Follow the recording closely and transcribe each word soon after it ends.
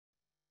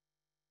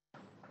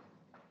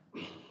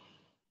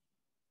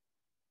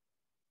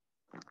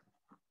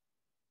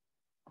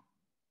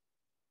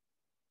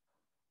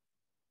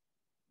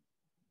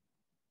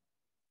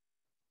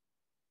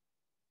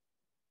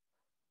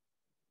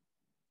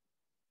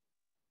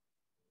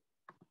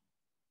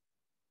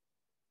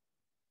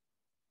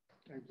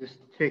Okay, just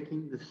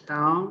checking the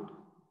sound.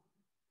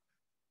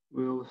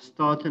 We'll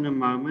start in a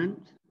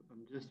moment.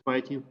 I'm just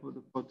waiting for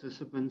the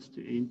participants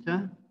to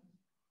enter.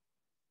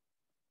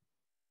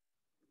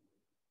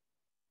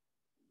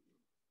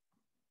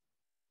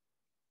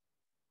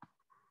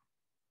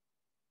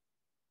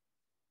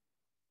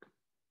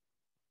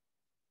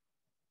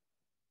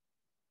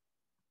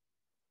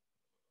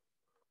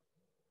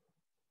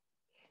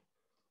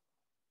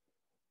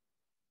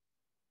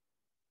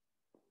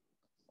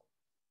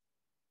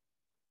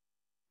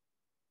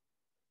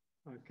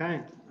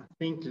 Okay, I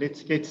think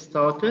let's get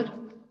started.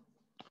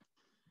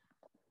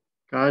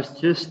 Guys,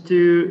 just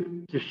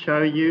to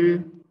show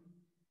you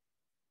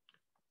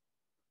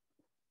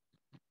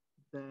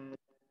that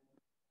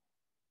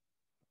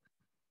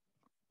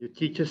your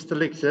teacher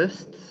still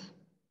exists,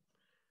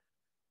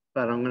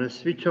 but I'm going to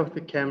switch off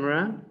the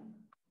camera.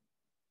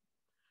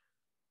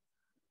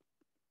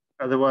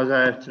 Otherwise,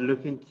 I have to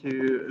look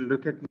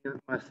at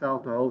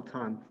myself the whole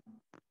time.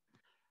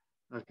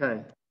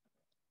 Okay,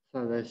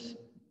 so they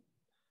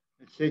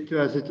said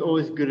to us, it's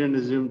always good in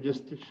a Zoom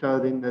just to show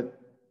them that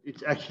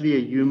it's actually a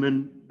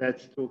human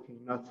that's talking,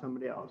 not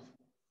somebody else.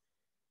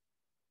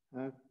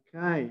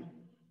 Okay,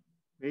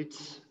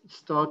 let's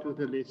start with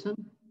the lesson.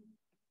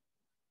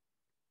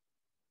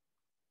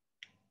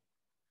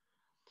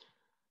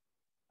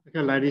 Okay,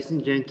 ladies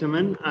and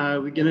gentlemen,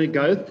 we're going to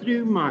go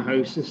through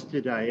meiosis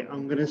today.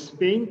 I'm going to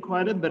spend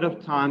quite a bit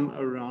of time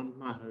around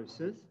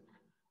meiosis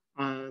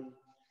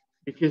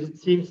because it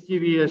seems to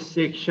be a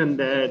section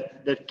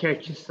that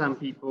catches some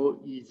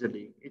people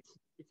easily. It's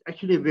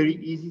actually a very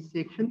easy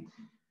section.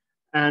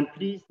 And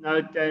please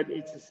note that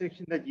it's a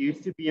section that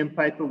used to be in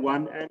paper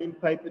 1 and in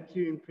paper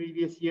 2 in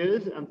previous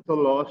years until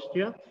last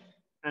year.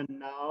 And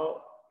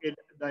now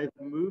they've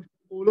moved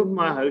all of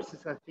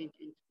meiosis, I think,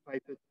 into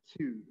paper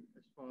 2,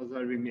 as far as I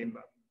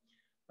remember.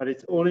 But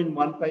it's all in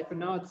one paper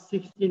now. It's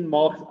 16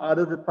 marks out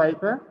of the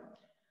paper.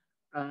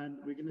 And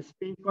we're going to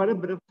spend quite a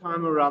bit of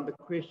time around the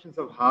questions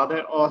of how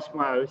they ask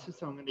meiosis.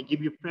 So I'm going to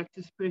give you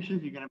practice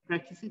questions. You're going to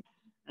practice it,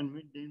 and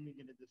then we're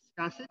going to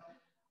discuss it.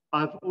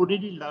 I've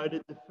already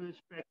loaded the first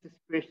practice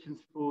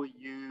questions for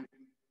you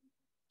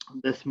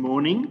this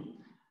morning.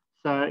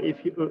 So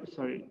if you,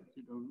 sorry,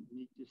 you don't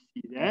need to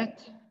see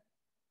that.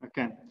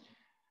 Okay.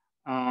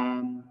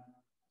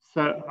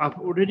 So I've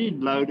already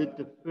loaded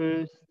the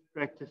first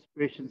practice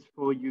questions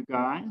for you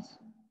guys.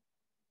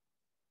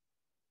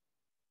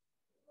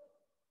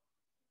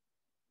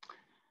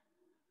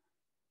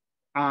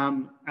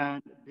 And there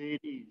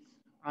it is.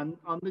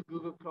 On the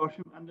Google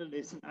Classroom under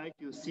Lesson 8,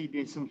 you'll see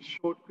there's some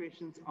short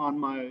questions on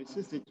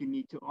meiosis that you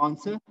need to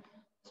answer.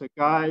 So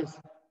guys,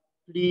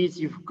 please,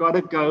 you've got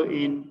to go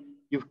in,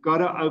 you've got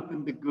to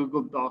open the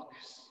Google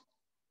Docs,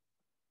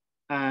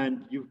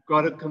 and you've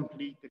got to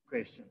complete the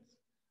questions.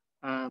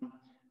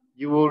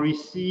 You will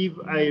receive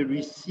a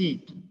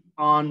receipt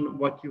on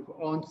what you've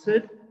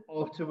answered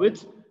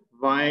afterwards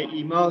via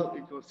email.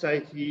 It will say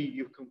to you,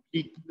 you've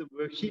completed the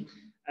worksheet,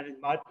 and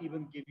it might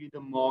even give you the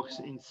marks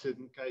in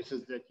certain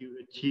cases that you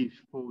achieved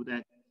for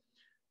that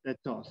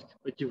task.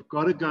 But you've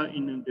got to go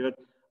in and do it.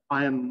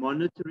 I am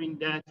monitoring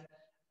that.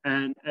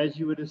 And as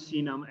you would have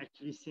seen, I'm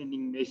actually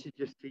sending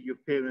messages to your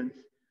parents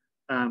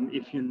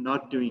if you're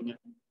not doing it.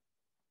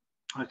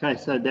 Okay,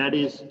 so that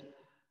is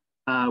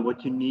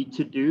what you need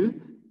to do.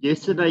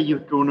 Yesterday,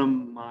 you've drawn a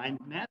mind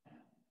map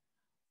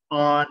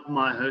on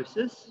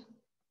meiosis.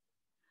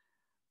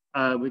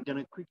 We're going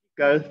to quickly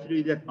go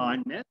through that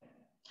mind map.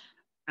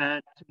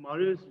 And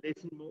tomorrow's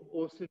lesson will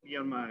also be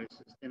on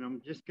meiosis. And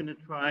I'm just going to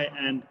try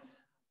and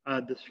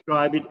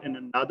describe it in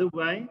another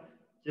way,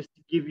 just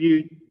to give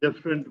you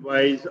different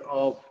ways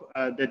of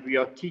that we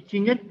are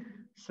teaching it,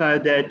 so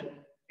that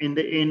in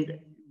the end,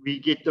 we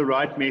get the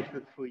right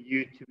method for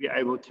you to be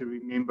able to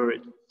remember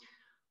it.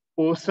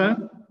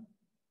 Also,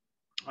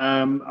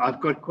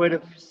 I've got quite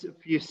a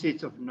few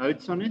sets of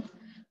notes on it,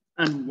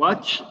 and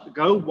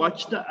go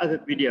watch the other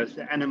videos,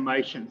 the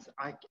animations.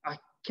 I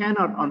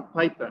cannot on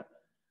paper,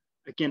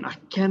 again, I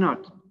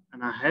cannot,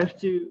 and I have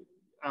to,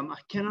 I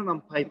cannot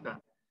on paper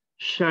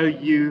show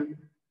you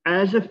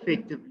as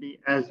effectively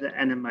as the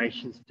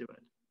animations do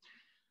it.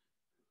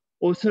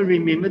 Also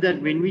remember that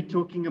when we're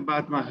talking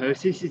about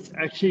meiosis, it's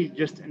actually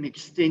just an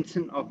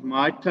extension of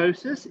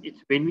mitosis.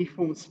 It's when we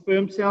form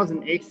sperm cells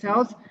and egg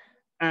cells.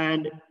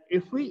 And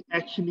if we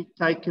actually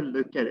take a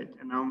look at it,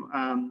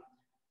 and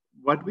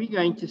what we're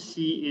going to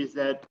see is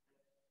that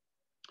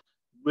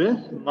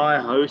with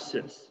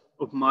meiosis,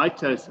 of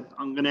mitosis,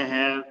 I'm going to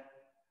have,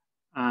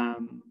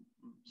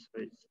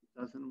 sorry, it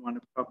doesn't want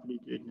to properly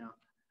do it now.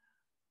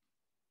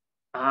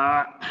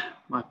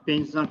 My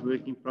pen's not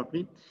working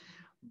properly.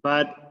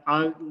 But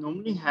I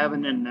normally have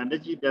an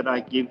analogy that I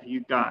give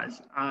you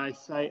guys. I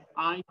say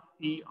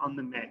IP on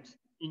the max: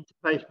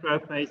 interphase,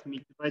 prophase,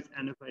 metaphase,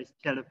 anaphase,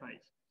 telophase.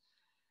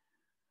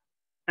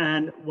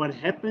 And what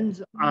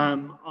happens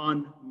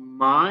on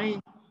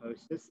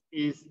meiosis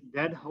is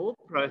that whole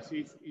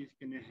process is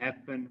going to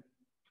happen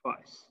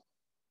twice.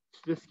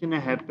 It's just going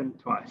to happen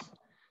twice.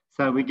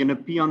 So we're going to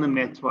P on the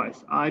mat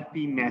twice,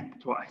 IP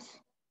map twice.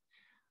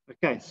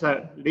 Okay,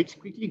 so let's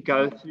quickly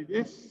go through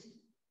this.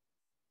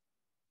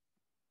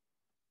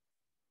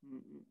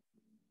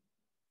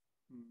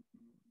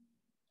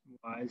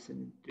 Why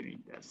isn't it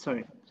doing that?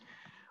 Sorry.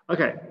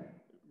 Okay,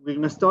 we're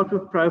going to start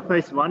with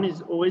prophase. One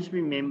is always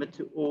remember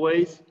to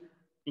always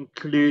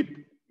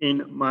include in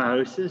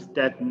meiosis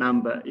that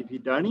number. If you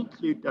don't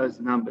include those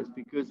numbers,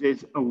 because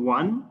there's a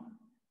 1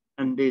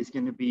 and there's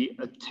going to be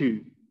a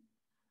 2.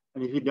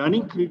 And if you don't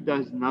include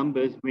those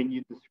numbers when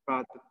you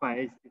describe the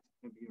phase, it's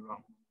going to be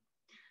wrong.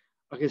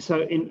 Okay,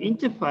 so in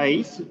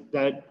interphase,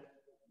 that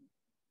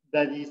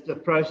is the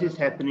process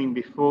happening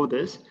before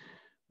this,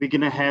 we're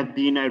going to have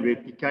DNA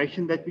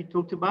replication that we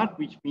talked about,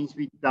 which means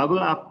we double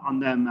up on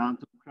the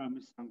amount of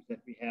chromosomes that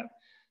we have.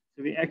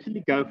 So we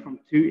actually go from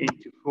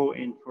 2N to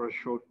 4N for a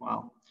short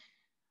while.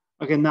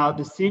 Okay, now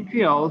the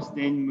centrioles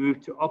then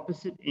move to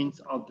opposite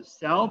ends of the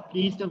cell.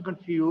 Please don't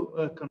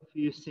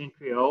confuse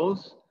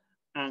centrioles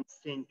and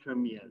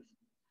centromeres.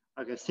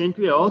 Okay,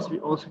 centrioles, we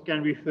also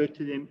can refer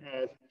to them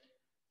as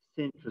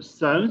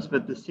centrosomes,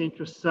 but the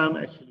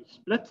centrosome actually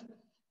split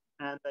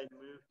and they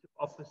move to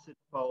opposite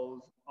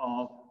poles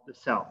of the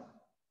cell.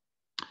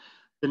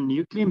 The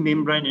nuclear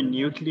membrane and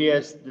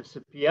nucleus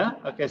disappear.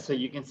 Okay, so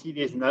you can see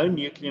there's no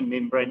nuclear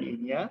membrane in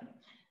here.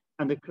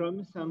 And the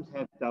chromosomes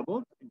have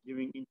doubled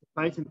during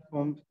interphase and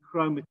formed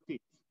chromatids.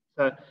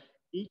 So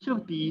each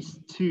of these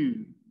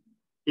two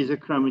is a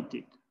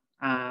chromatid.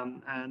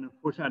 And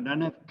unfortunately, I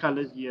don't have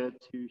colors here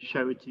to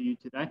show it to you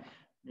today.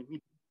 Let me,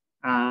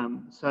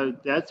 so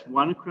that's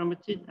one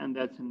chromatid and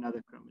that's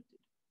another chromatid.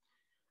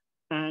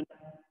 And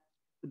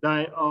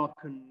they are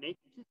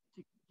connected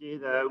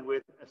together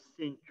with a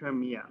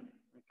centromere.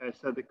 Okay,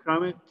 so the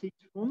chromatids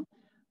form,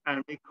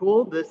 and we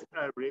call this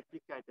a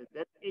replicated.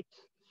 That X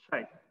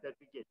shape that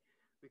we get,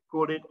 we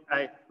call it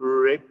a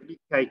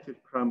replicated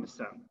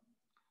chromosome.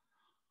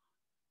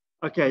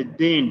 Okay,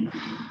 then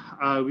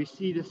we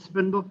see the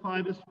spindle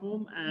fibers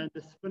form, and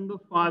the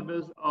spindle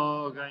fibers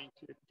are going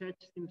to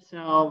attach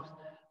themselves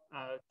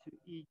to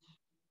each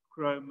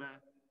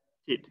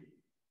chromatid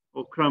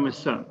or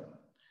chromosome.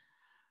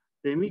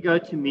 Then we go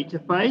to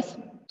metaphase.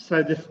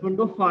 So the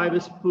spindle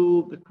fibers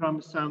pull the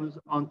chromosomes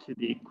onto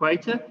the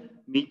equator.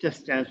 Meta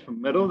stands for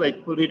middle. They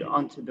pull it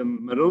onto the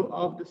middle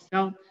of the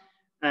cell.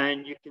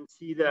 And you can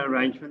see the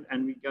arrangement.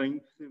 And we're going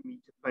through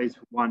metaphase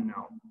 1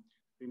 now.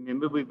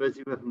 Remember, we're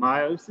busy with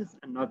meiosis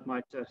and not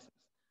mitosis.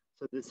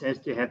 So this has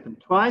to happen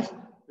twice.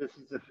 This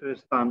is the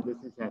first time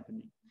this is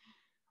happening.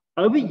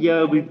 Over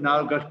here, we've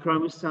now got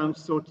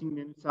chromosomes sorting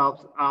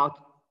themselves out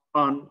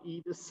on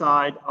either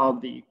side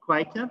of the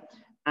equator.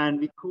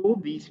 And we call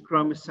these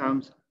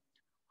chromosomes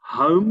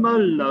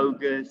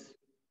homologous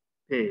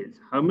pairs.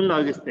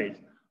 Homologous pairs.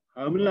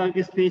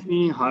 Homologous pairs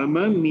meaning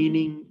homo,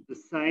 meaning the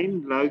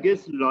same,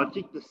 logos,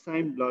 logic, the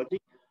same logic.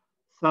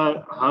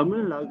 So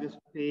homologous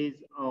pairs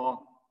are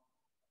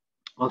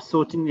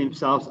sorting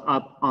themselves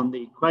up on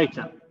the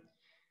equator.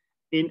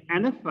 In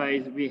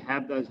anaphase, we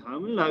have those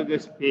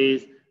homologous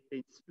pairs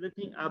then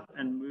splitting up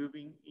and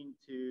moving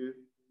into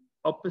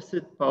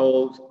opposite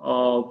poles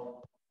of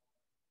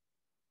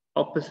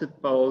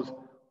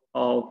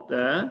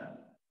the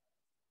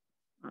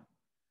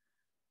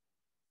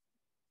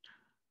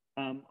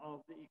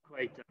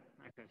equator.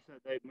 Okay, so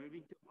they're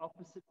moving to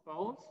opposite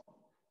poles.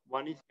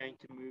 One is going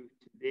to move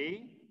to there,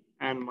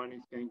 and one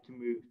is going to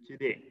move to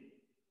there.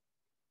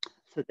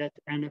 So that's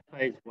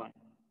anaphase 1.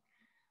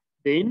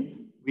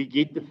 Then we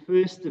get the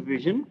first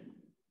division.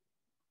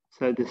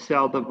 So the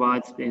cell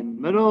divides in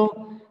the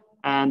middle,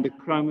 and the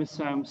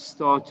chromosomes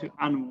start to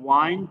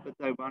unwind, but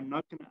they are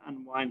not going to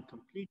unwind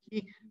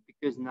completely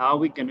because now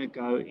we're going to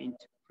go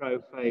into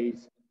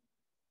prophase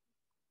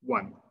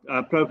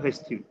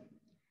 2.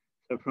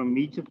 So from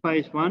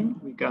metaphase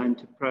 1, we go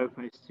into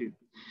prophase 2.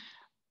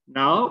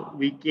 Now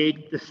we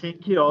get the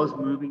centrioles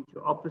moving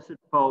to opposite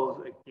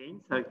poles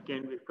again. So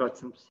again, we've got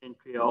some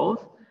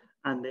centrioles,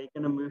 and they're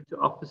going to move to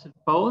opposite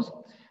poles.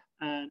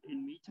 And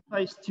in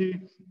metaphase 2,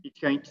 it's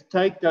going to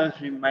take those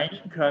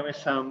remaining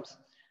chromosomes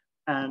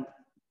and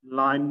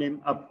line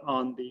them up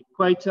on the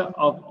equator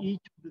of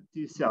each of the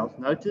two cells.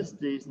 Notice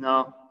there's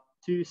now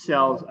 2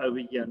 cells over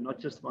here, not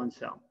just 1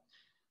 cell.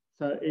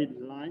 So it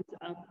lines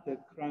up the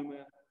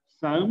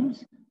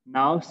chromosomes,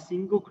 now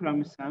single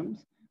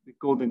chromosomes, we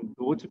call them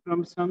daughter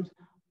chromosomes,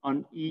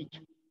 on each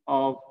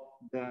of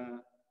the,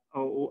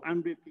 or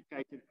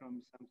unreplicated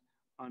chromosomes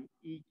on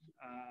each,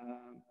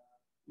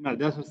 no,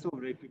 those are still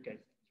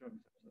replicated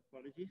chromosomes,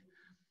 apologies,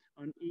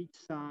 on each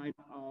side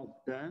of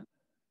the,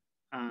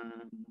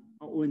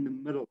 or in the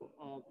middle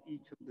of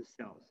each of the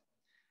cells.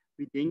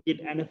 We then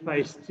get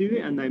anaphase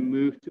 2, and they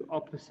move to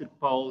opposite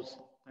poles.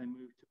 They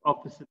move to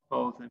opposite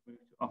poles. They move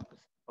to opposite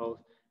poles,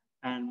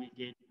 and we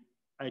get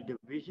a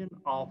division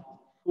of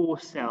 4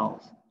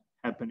 cells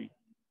happening.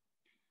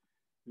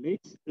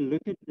 Let's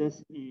look at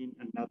this in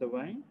another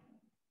way.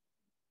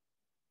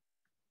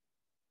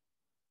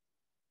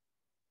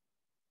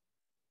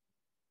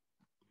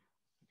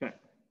 Okay,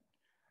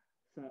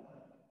 so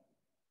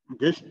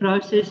this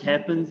process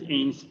happens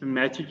in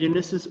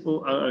spermatogenesis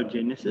or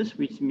oogenesis,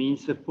 which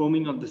means the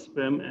forming of the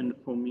sperm and the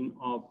forming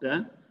of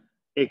the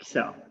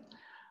Excel.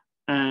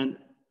 And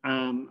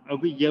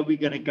over here, we're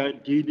going to go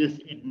do this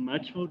in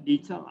much more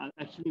detail. I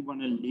actually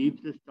want to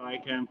leave this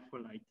diagram for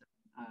later.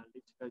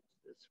 Let's go to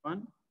this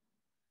one,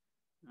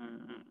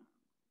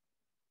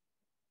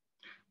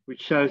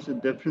 which shows the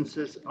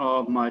differences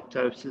of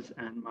mitosis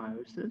and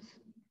meiosis.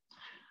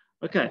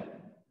 Okay,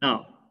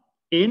 now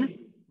in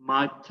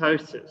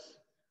mitosis,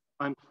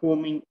 I'm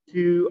forming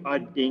two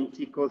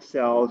identical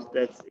cells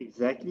that's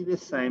exactly the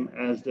same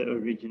as the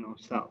original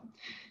cell.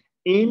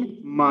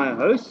 In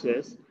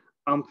meiosis,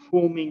 I'm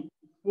forming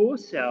four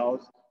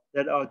cells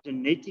that are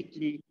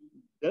genetically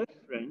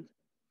different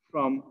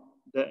from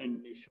the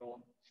initial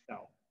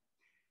cell.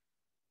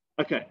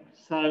 Okay,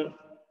 so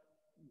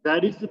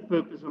that is the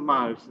purpose of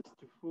meiosis,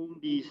 to form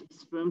these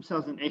sperm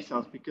cells and egg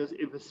cells, because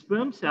if a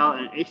sperm cell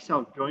and egg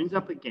cell joins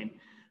up again,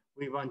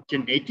 we want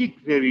genetic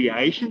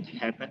variation to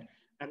happen.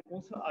 And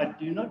also, I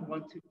do not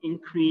want to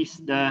increase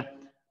the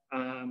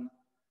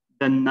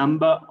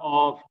number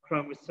of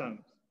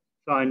chromosomes.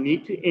 So I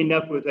need to end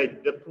up with a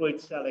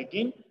diploid cell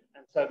again.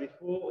 And so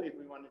before, if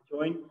we want to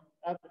join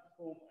up and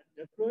form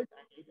a diploid,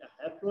 I need a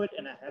haploid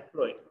and a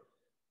haploid,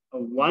 a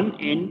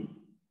 1N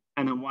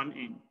and a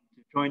 1N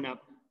to join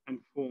up and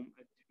form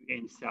a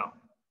 2N cell.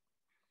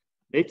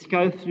 Let's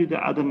go through the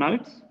other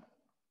notes.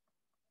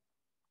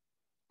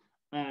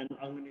 And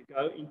I'm going to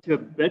go into a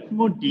bit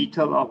more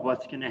detail of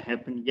what's going to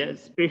happen here,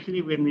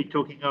 especially when we're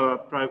talking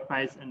about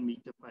prophase and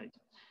metaphase.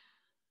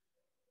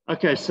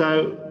 Okay,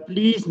 so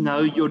please know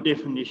your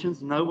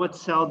definitions, know what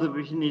cell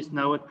division is,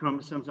 know what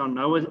chromosomes are,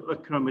 know what a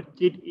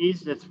chromatid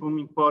is that's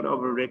forming part of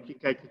a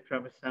replicated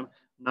chromosome,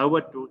 know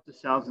what daughter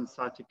cells and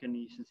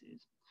cytokinesis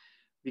is.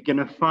 We're going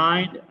to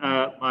find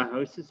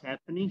meiosis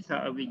happening. So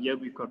over here,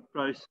 we've got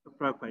prophase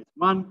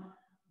 1.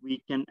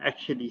 We can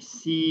actually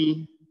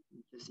see,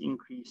 just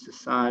increase the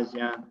size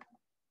here.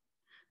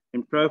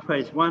 In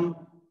prophase 1,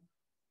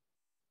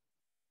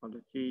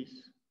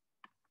 apologies,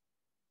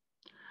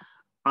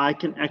 I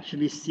can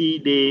actually see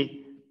there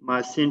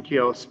my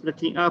centriole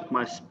splitting up,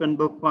 my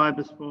spindle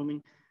fibers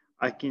forming.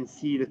 I can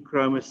see the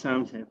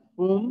chromosomes have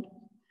formed.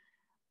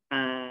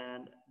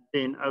 And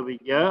then over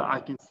here, I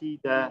can see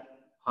the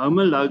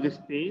homologous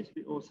pairs.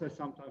 We also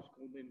sometimes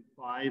call them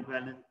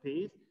bivalent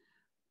pairs,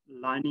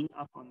 lining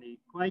up on the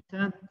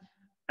equator.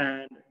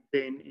 And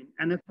then in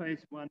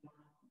anaphase 1,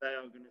 they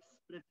are going to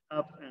split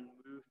up and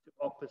move to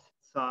opposite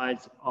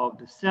sides of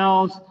the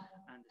cells.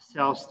 And the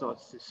cell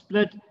starts to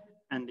split.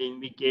 And then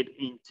we get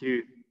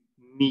into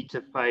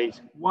metaphase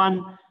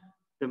 1.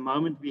 The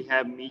moment we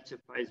have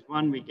metaphase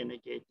 1, we're going to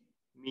get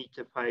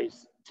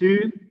metaphase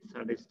 2.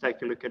 So let's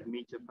take a look at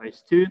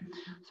metaphase 2.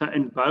 So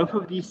in both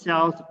of these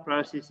cells, the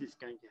process is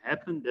going to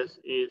happen. This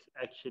is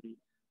actually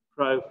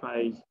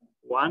prophase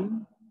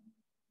 1.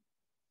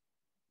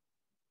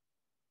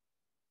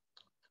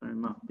 Sorry,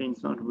 my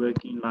pen's not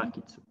working like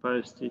it's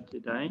supposed to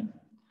today.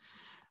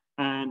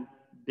 And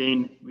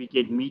then we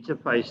get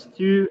metaphase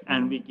 2,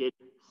 and we get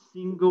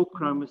single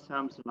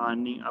chromosomes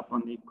lining up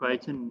on the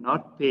equator,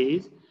 not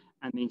pairs,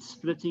 and then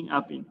splitting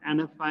up in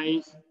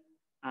anaphase.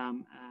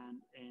 And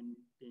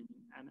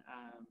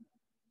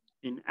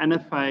in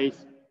anaphase,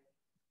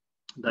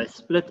 they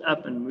split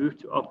up and move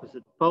to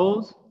opposite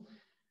poles.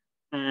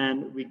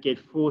 And we get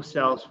four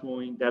cells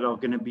forming that are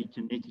going to be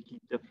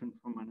genetically different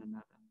from one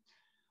another.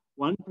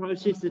 One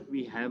process that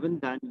we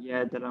haven't done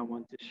yet that I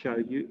want to show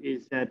you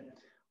is that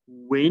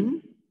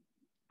when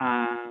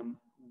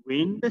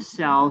the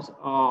cells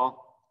are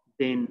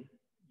then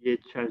yet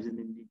chosen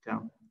in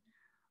detail,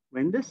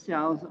 when the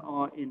cells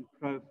are in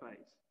prophase,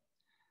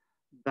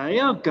 they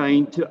are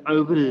going to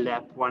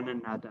overlap one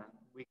another.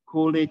 We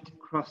call it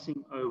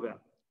crossing over,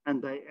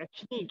 and they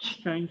actually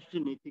exchange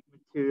genetic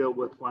material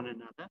with one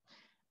another.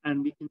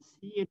 And we can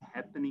see it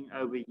happening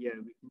over here.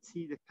 We can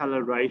see the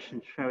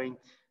coloration showing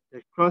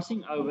that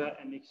crossing over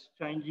and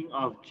exchanging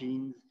of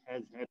genes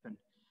has happened.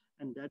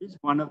 And that is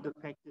one of the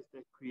factors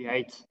that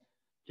creates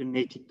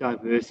genetic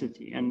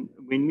diversity. And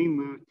when we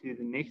move to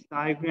the next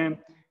diagram,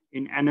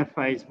 in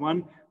anaphase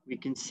 1, we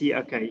can see,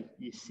 okay,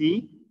 you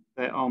see,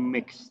 they are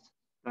mixed.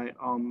 They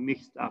are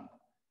mixed up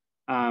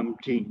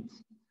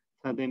genes.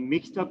 So they're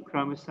mixed up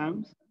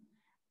chromosomes.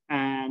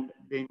 And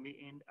then we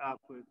end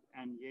up with,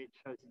 and here it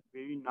shows it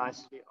very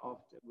nicely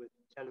after with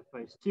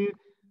telophase 2,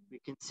 we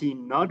can see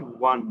not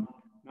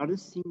a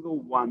single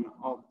one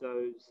of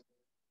those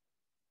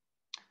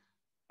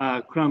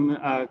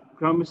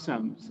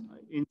chromosomes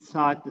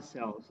inside the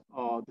cells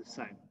are the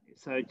same.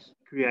 So it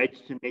creates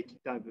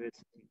genetic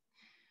diversity.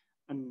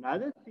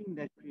 Another thing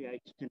that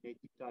creates genetic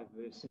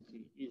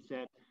diversity is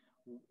that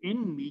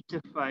in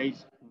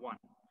metaphase 1,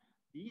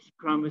 these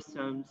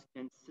chromosomes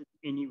can sit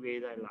anywhere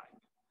they like.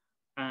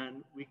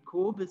 And we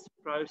call this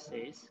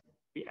process,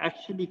 we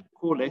actually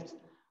call it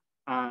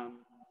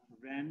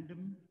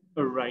random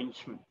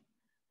arrangement.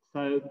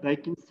 So they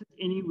can sit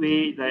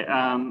anywhere they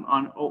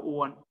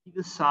on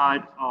either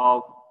side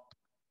of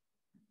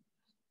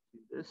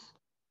this,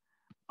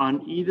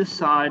 on either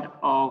side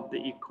of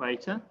the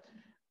equator,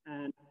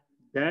 and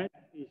that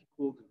is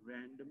called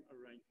random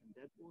arrangement.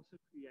 That also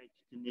creates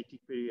genetic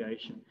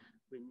variation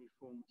when we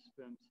form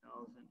sperm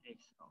cells and egg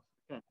cells.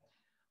 Okay.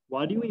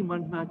 Why do we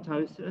want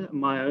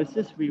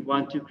meiosis? We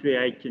want to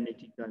create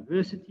genetic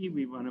diversity.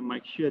 We want to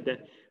make sure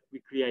that we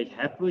create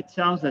haploid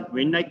cells, that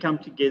when they come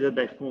together,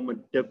 they form a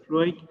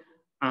diploid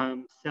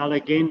cell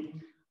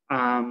again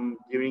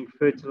during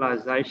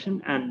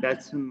fertilization. And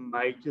that's a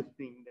major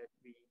thing that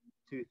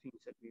two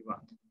things that we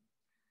want.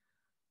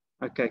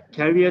 Okay,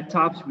 carrier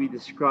types we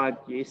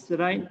described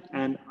yesterday,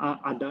 and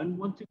I don't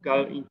want to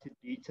go into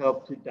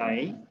detail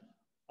today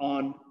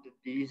on the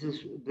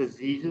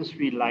diseases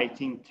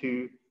relating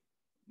to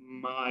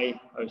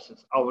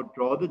meiosis. I would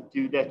rather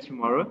do that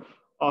tomorrow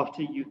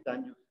after you've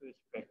done your first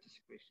practice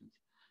questions.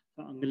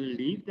 So I'm going to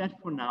leave that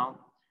for now.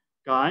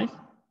 Guys,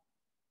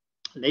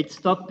 let's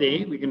stop there.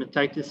 We're going to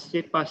take this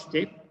step by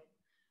step.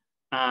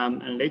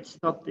 And let's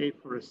stop there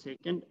for a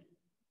second.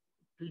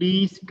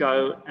 Please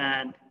go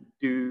and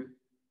do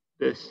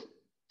this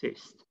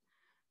test.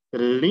 The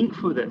link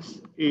for this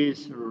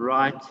is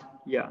right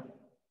here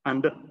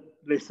under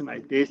lesson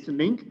 8. There's the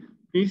link.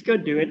 Please go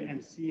do it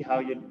and see how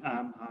you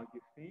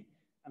fare.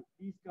 And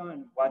please go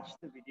and watch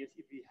the videos.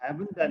 If you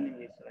haven't done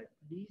them yesterday,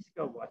 please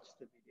go watch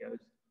the videos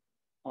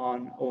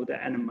on all the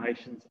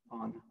animations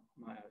on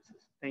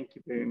meiosis. Thank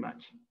you very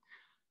much.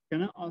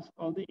 Can I ask,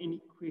 are there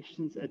any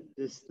questions at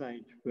this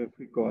stage with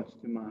regards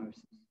to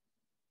meiosis?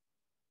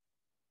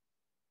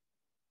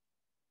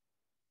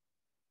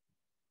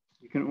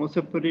 You can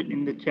also put it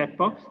in the chat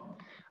box.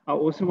 I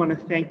also want to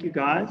thank you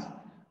guys.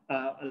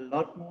 A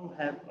lot more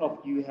of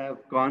you have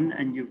gone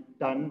and you've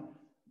done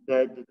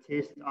the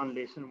test on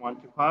lesson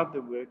 1 to 5, the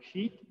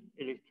worksheet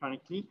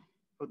electronically.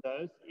 For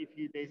those, if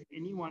there's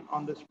anyone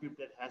on this group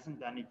that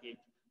hasn't done it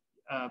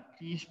yet,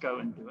 please go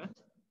and do it.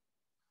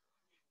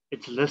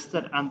 It's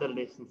listed under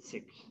lesson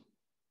 6,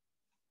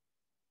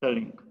 the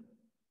link.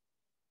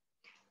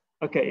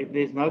 Okay, if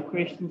there's no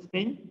questions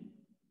then,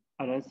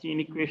 I don't see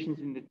any questions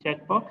in the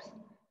chat box.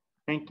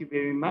 Thank you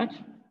very much.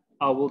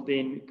 I will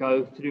then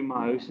go through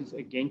meiosis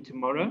again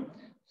tomorrow.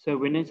 So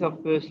when is our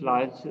first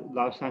life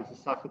sciences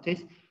cycle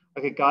test?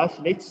 Okay, guys,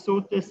 let's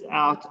sort this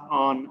out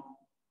on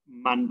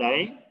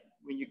Monday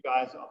when you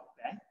guys are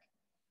back.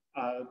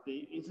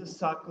 There is a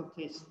cycle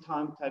test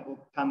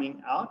timetable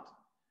coming out.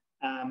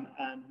 And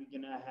we're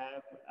going to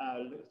have,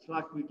 looks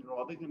like we're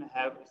rather going to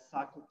have a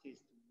cycle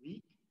test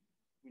week.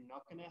 We're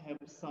not going to have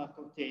a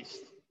cycle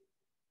test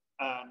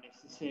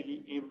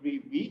necessarily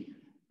every week,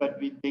 but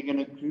they're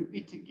going to group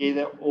it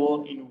together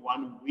all in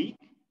 1 week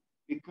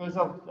because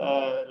of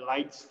the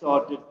late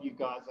start that you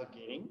guys are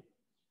getting.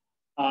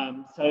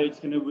 So it's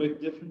going to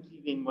work differently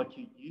than what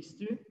you're used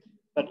to.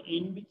 But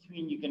in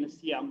between, you're going to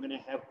see I'm going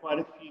to have quite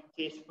a few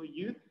tests for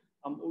you.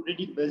 I'm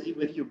already busy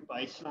with your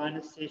baseline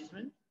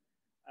assessment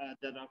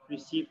that I've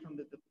received from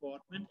the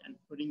department and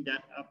putting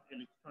that up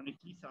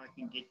electronically so I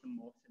can get the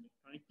marks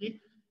electronically.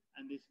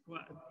 And there's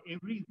quite,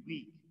 every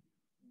week,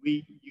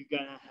 you're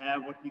going to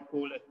have what we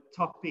call a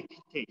topic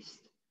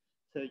test.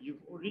 So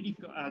you've already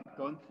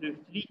gone through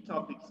 3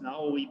 topics now,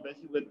 or we're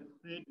busy with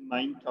the 3rd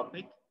main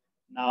topic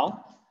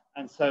now.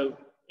 And so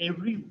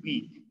every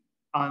week,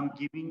 I'm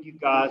giving you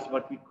guys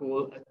what we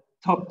call a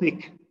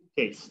topic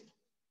test,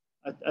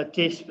 a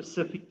test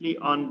specifically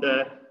on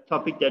the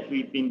topic that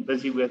we've been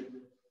busy with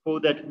for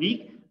that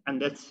week,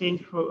 and that's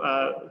sent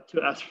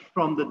to us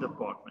from the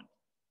department.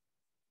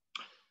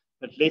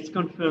 But let's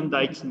confirm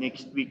dates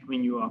next week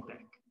when you are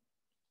back.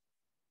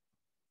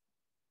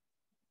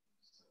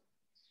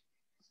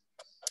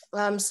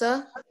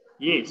 Sir?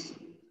 Yes.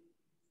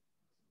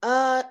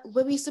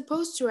 Were we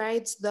supposed to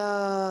write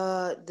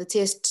the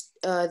test,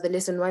 the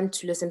lesson 1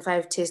 to lesson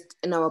 5 test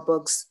in our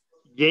books?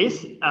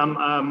 Yes,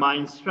 my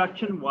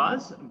instruction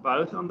was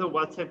both on the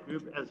WhatsApp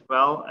group as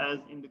well as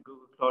in the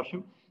Google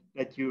Classroom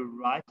that you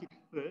write it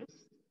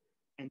first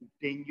and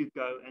then you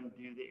go and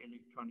do the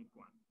electronic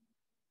one.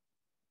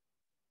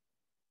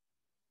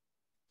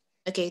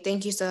 Okay,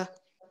 thank you, sir.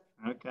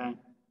 Okay.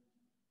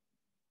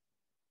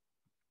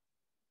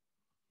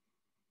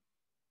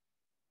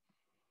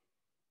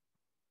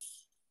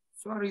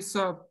 Sorry,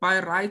 sir. By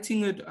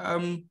writing it,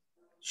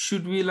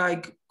 should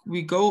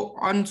we go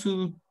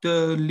onto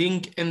the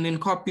link and then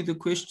copy the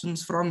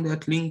questions from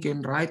that link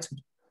and write it?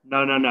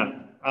 No.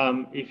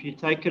 If you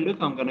take a look,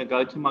 I'm going to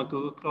go to my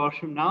Google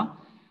Classroom now.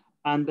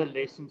 Under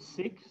lesson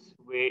 6,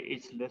 where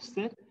it's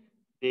listed,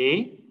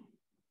 there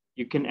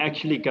you can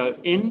actually go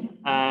in,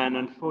 and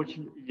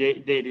unfortunately,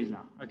 there it is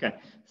now. Okay,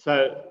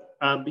 so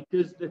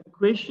because the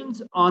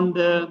questions on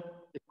the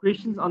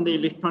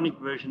electronic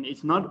version,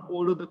 it's not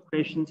all of the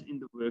questions in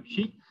the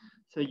worksheet.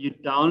 So you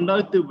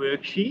download the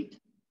worksheet.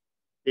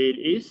 There it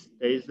is.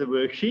 There's the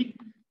worksheet.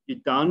 You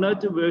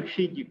download the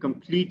worksheet, you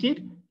complete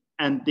it,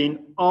 and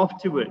then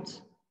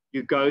afterwards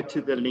you go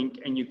to the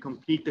link and you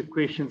complete the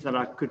questions that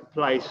I could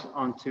place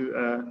onto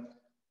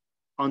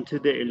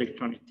the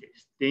electronic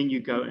test. Then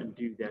you go and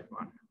do that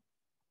one.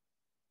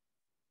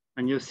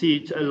 And you'll see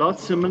it's a lot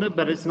similar,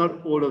 but it's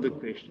not all of the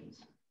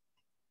questions.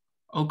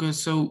 Okay,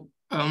 so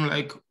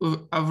I've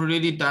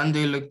already done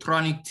the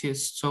electronic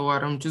test. So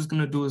what I'm just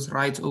gonna do is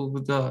write over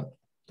the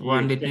The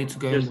one Yes, that needs to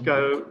go in just the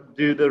go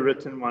do the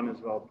written one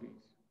as well, please.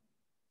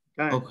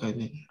 Okay. Okay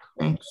then.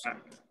 Thanks. Okay.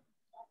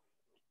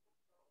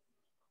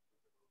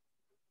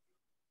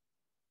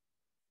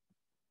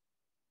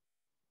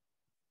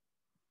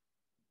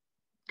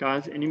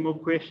 Guys, any more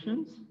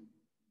questions?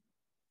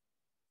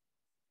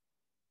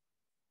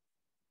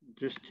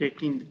 Just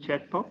checking the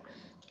chat box.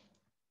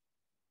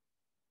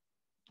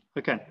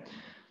 Okay.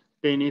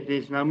 Then if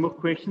there's no more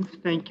questions,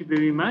 thank you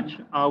very much.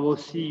 I will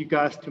see you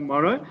guys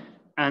tomorrow,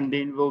 and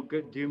then we'll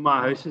do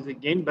meiosis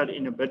again, but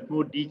in a bit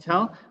more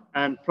detail,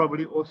 and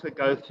probably also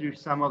go through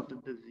some of the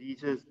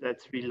diseases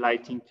that's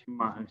relating to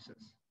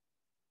meiosis.